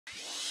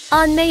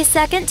On May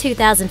 2,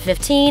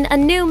 2015, a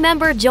new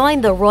member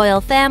joined the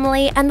royal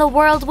family and the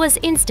world was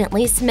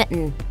instantly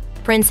smitten.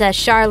 Princess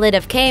Charlotte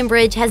of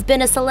Cambridge has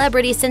been a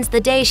celebrity since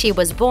the day she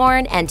was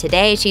born, and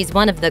today she's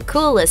one of the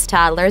coolest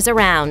toddlers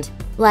around.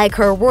 Like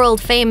her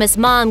world-famous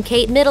mom,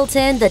 Kate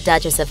Middleton, the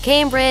Duchess of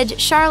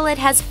Cambridge, Charlotte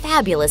has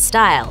fabulous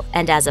style,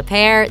 and as a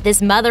pair,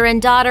 this mother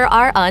and daughter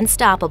are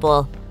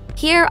unstoppable.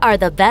 Here are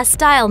the best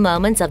style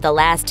moments of the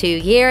last 2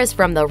 years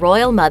from the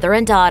royal mother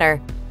and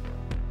daughter.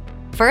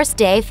 First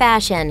day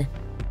fashion.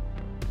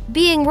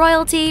 Being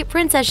royalty,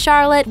 Princess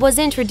Charlotte was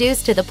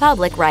introduced to the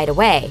public right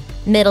away.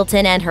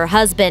 Middleton and her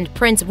husband,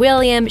 Prince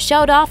William,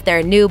 showed off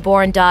their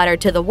newborn daughter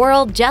to the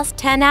world just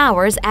 10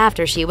 hours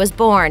after she was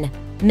born.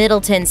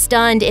 Middleton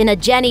stunned in a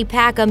Jenny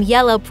Packham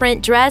yellow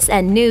print dress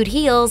and nude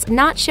heels,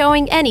 not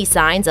showing any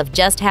signs of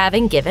just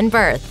having given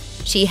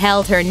birth. She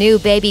held her new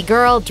baby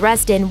girl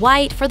dressed in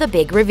white for the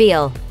big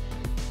reveal.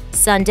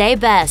 Sunday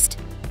best.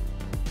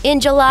 In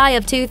July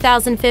of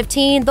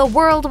 2015, the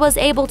world was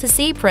able to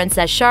see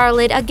Princess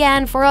Charlotte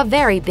again for a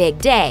very big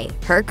day,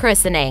 her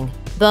christening.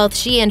 Both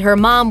she and her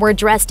mom were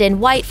dressed in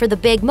white for the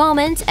big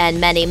moment,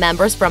 and many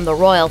members from the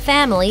royal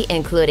family,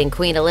 including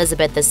Queen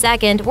Elizabeth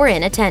II, were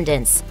in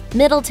attendance.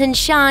 Middleton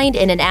shined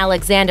in an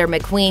Alexander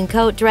McQueen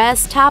coat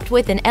dress topped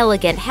with an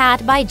elegant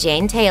hat by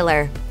Jane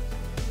Taylor.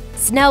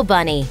 Snow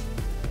Bunny.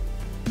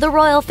 The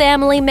royal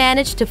family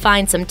managed to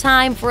find some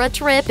time for a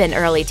trip in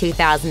early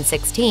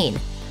 2016.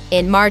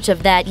 In March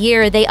of that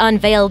year, they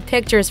unveiled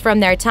pictures from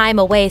their time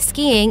away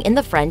skiing in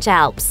the French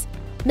Alps.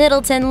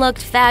 Middleton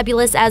looked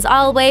fabulous as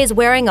always,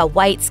 wearing a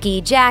white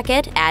ski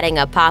jacket, adding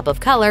a pop of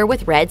color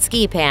with red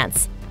ski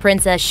pants.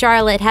 Princess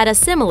Charlotte had a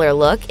similar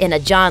look in a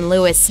John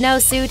Lewis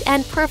snowsuit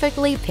and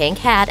perfectly pink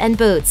hat and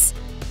boots.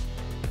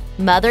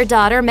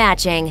 Mother-daughter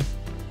matching.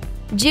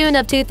 June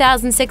of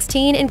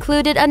 2016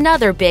 included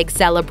another big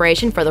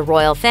celebration for the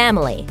royal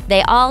family.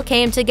 They all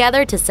came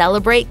together to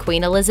celebrate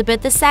Queen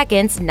Elizabeth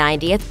II's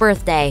 90th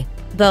birthday.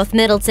 Both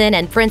Middleton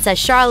and Princess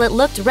Charlotte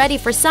looked ready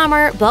for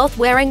summer, both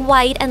wearing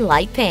white and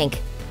light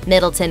pink.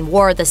 Middleton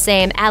wore the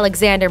same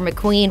Alexander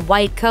McQueen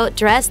white coat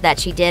dress that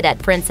she did at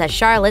Princess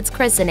Charlotte's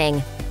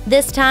christening.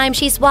 This time,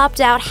 she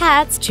swapped out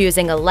hats,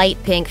 choosing a light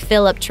pink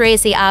Philip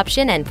Tracy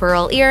option and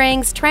pearl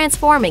earrings,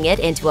 transforming it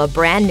into a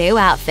brand new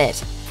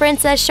outfit.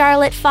 Princess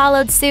Charlotte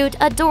followed suit,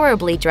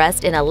 adorably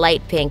dressed in a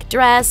light pink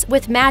dress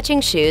with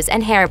matching shoes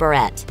and hair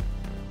barrette.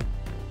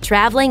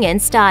 Traveling in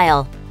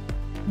style.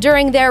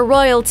 During their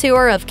royal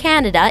tour of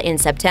Canada in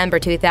September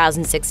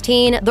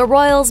 2016, the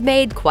royals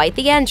made quite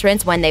the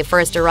entrance when they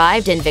first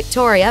arrived in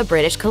Victoria,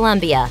 British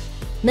Columbia.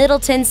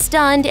 Middleton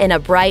stunned in a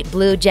bright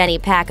blue Jenny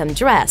Packham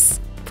dress.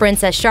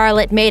 Princess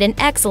Charlotte made an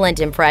excellent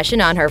impression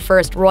on her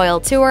first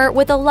royal tour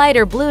with a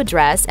lighter blue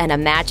dress and a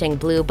matching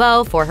blue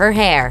bow for her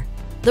hair.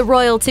 The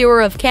royal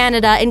tour of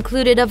Canada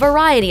included a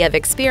variety of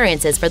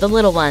experiences for the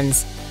little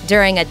ones.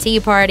 During a tea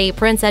party,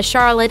 Princess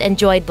Charlotte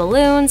enjoyed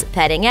balloons,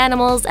 petting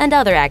animals, and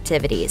other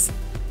activities.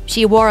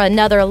 She wore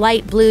another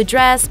light blue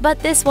dress,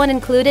 but this one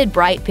included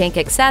bright pink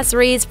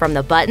accessories from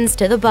the buttons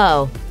to the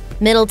bow.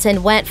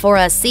 Middleton went for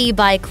a See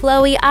by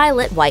Chloe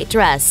eyelet white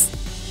dress.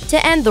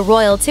 To end the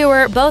royal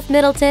tour, both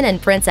Middleton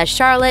and Princess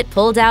Charlotte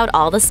pulled out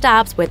all the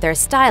stops with their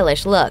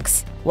stylish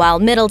looks. While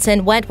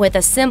Middleton went with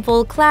a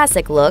simple,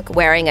 classic look,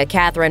 wearing a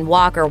Catherine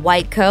Walker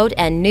white coat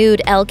and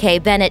nude L.K.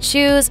 Bennett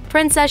shoes,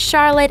 Princess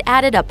Charlotte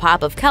added a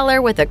pop of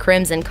color with a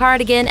crimson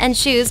cardigan and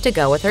shoes to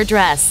go with her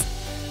dress.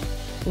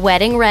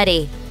 Wedding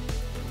ready.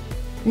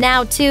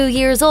 Now 2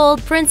 years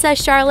old,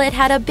 Princess Charlotte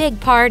had a big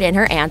part in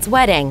her aunt's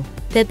wedding.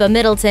 Pippa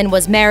Middleton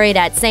was married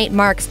at St.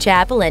 Mark's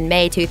Chapel in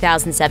May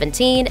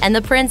 2017, and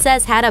the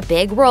princess had a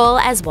big role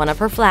as one of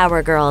her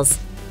flower girls.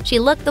 She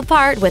looked the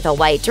part with a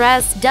white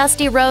dress,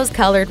 dusty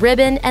rose-colored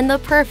ribbon, and the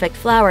perfect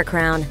flower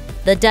crown.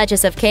 The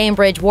Duchess of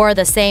Cambridge wore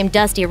the same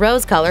dusty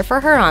rose color for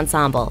her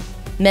ensemble.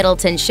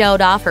 Middleton showed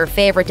off her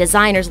favorite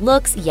designer's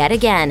looks yet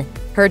again.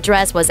 Her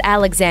dress was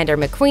Alexander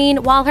McQueen,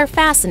 while her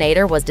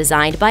fascinator was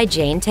designed by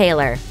Jane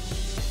Taylor.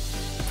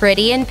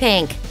 Pretty in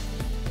pink.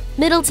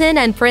 Middleton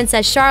and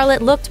Princess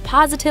Charlotte looked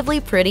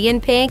positively pretty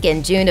in pink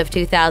in June of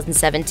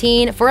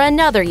 2017 for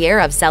another year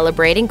of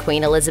celebrating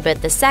Queen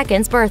Elizabeth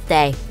II's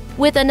birthday.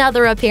 With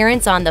another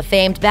appearance on the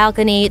famed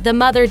balcony, the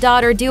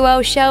mother-daughter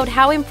duo showed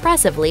how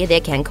impressively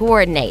they can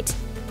coordinate.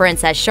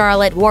 Princess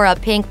Charlotte wore a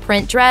pink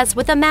print dress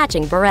with a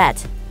matching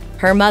barrette.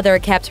 Her mother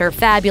kept her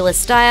fabulous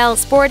style,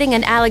 sporting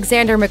an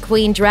Alexander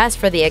McQueen dress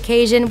for the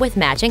occasion with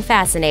matching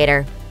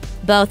fascinator.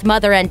 Both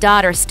mother and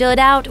daughter stood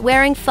out,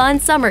 wearing fun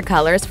summer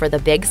colors for the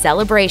big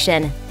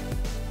celebration.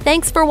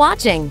 Thanks for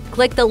watching!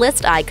 Click the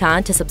list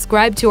icon to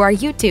subscribe to our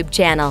YouTube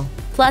channel.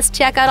 Plus,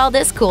 check out all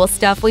this cool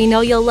stuff we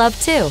know you'll love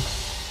too.